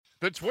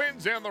The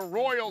Twins and the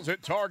Royals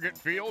at Target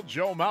Field.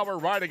 Joe Mauer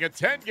riding a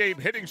 10-game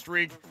hitting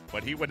streak,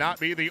 but he would not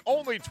be the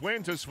only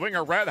Twin to swing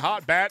a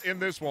red-hot bat in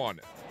this one.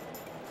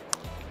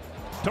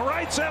 To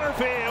right center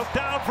field,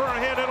 down for a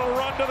hit, it'll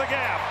run to the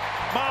gap.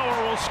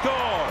 Mauer will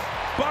score.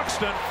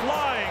 Buxton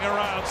flying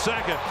around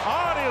second,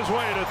 on his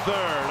way to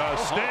third. A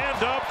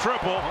stand-up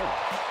triple.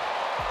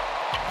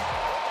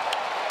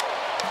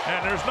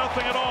 And there's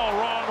nothing at all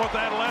wrong with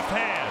that left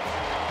hand.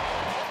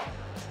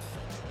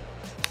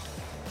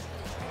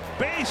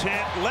 Base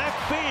hit, left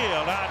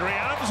field.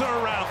 Adrianza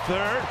around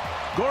third.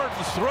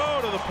 Gordon's throw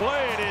to the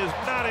plate is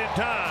not in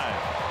time.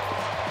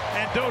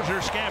 And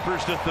Dozier scampers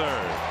to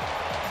third.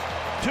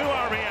 2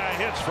 RBI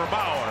hits for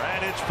Mauer,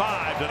 and it's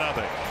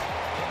 5-0.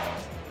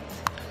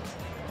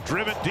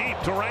 Driven deep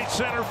to right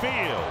center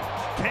field.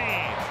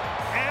 Kane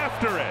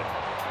after it.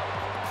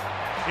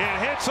 It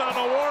hits on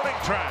the warning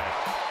track.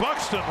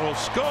 Buxton will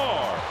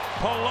score.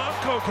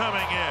 Polanco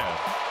coming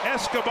in.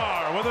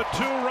 Escobar with a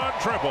 2-run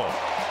triple.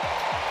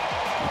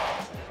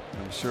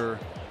 I'm sure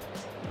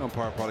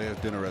umpire probably has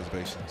dinner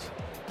reservations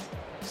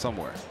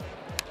somewhere.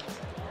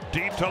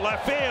 Deep to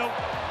left field.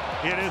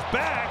 It is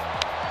back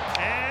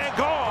and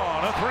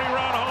gone. A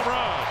 3-run home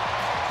run.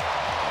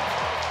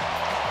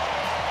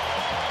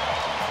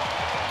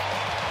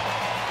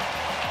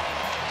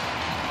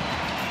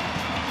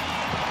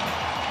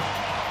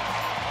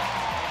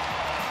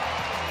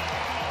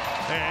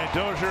 And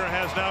Dozier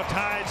has now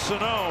tied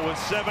Sano with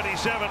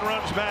 77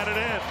 runs batted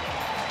in.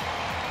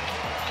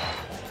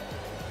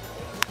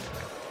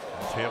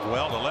 It's hit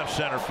well to left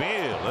center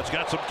field. It's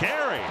got some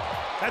carry.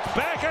 That's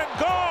back and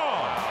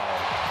gone.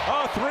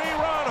 A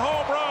 3-run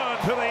home run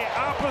to the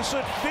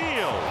opposite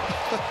field.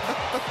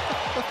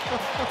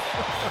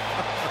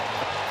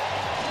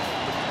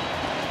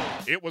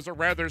 It was a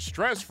rather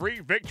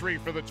stress-free victory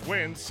for the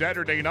Twins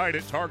Saturday night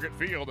at Target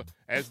Field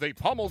as they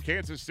pummeled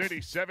Kansas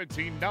City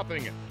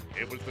 17-0.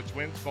 It was the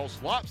Twins'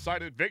 most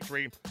lopsided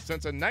victory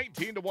since a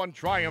 19-1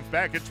 triumph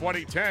back in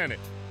 2010.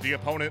 The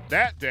opponent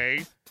that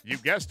day, you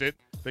guessed it,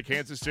 the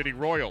Kansas City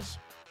Royals.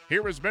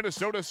 Here is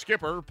Minnesota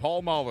skipper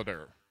Paul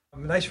Molitor.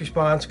 Nice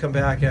response, come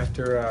back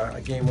after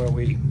a game where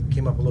we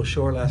came up a little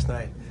short last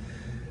night.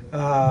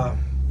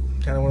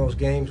 Kind of one of those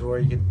games where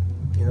you could,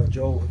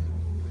 Joe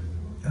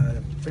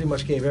pretty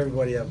much gave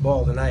everybody a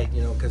ball tonight,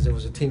 because it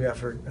was a team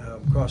effort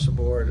across the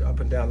board,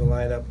 up and down the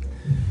lineup.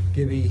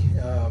 Gibby,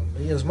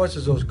 as much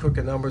as those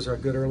crooked numbers are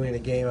good early in the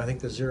game, I think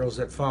the zeros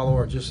that follow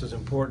are just as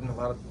important. A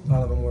lot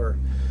of them were,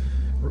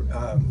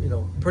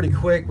 pretty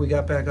quick. We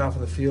got back off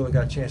of the field and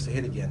got a chance to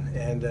hit again.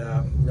 And,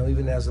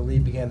 even as the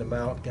lead began to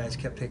mount, guys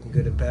kept taking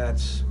good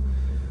at-bats.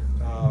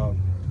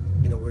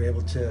 We were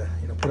able to,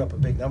 put up a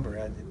big number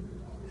and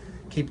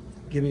keep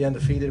Gibby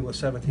undefeated with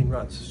 17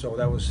 runs. So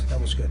that was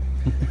good.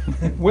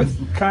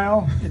 With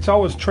Kyle, it's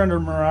always trend or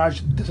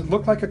mirage. Does it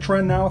look like a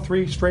trend now?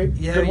 3 straight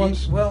good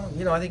ones? Well,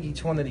 I think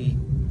each one that he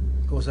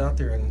goes out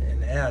there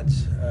and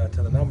adds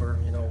to the number,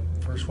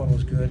 first one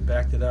was good,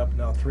 backed it up,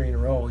 now 3 in a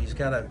row. He's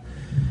got to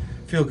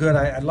feel good.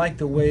 I like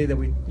the way that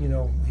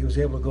he was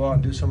able to go out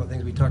and do some of the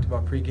things we talked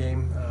about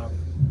pregame.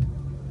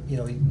 He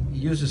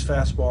used his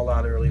fastball a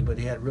lot early, but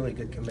he had really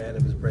good command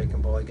of his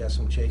breaking ball. He got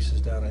some chases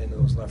down into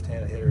those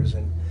left-handed hitters,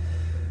 and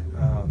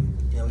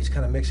he's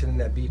kind of mixing in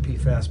that BP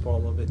fastball a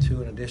little bit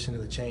too, in addition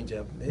to the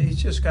changeup.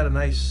 He's just got a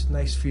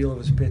nice feel of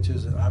his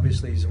pitches.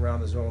 Obviously, he's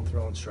around the zone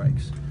throwing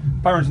strikes.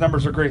 Byron's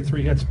numbers are great,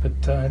 3 hits,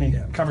 but any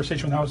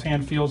conversation with how his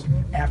hand feels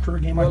after a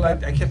game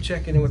like that? I kept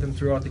checking in with him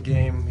throughout the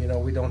game.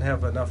 We don't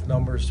have enough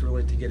numbers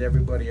to get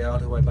everybody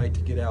out who I'd like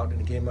to get out in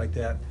a game like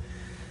that.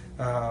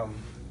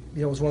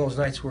 It was one of those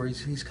nights where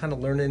he's kind of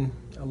learning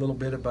a little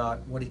bit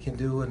about what he can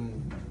do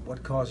and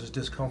what causes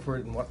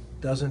discomfort and what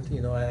doesn't.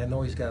 I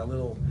know he's got a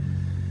little.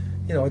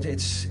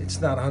 It's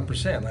not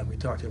 100% like we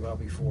talked about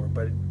before,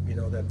 but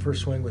that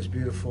first swing was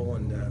beautiful,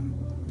 and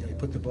he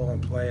put the ball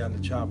in play on the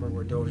chopper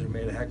where Dozier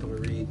made a heck of a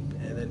read,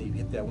 and then he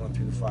hit that one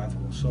through the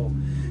 5-hole. So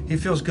he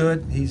feels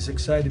good. He's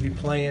excited to be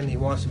playing. He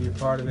wants to be a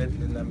part of it,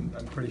 and I'm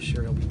pretty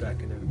sure he'll be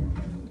back in there tomorrow.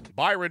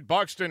 Byron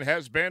Buxton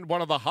has been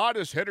one of the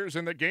hottest hitters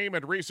in the game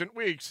in recent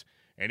weeks,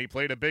 and he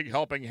played a big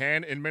helping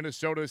hand in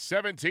Minnesota's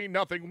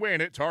 17-0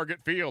 win at Target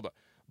Field.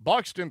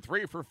 Buxton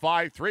 3 for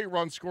 5,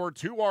 3-run score,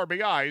 2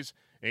 RBIs,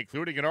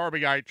 including an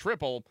RBI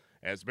triple,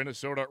 as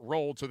Minnesota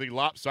rolled to the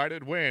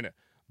lopsided win.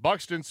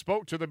 Buxton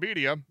spoke to the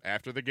media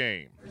after the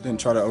game. Didn't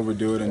try to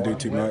overdo it and do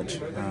too much.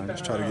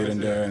 Just try to get in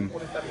there and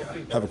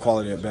have a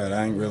quality at bat.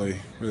 I didn't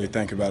really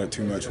think about it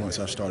too much once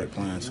I started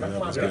playing, so that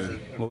was good.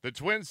 The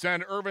Twins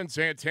send Irvin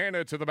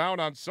Santana to the mound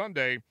on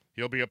Sunday.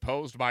 He'll be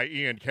opposed by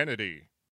Ian Kennedy.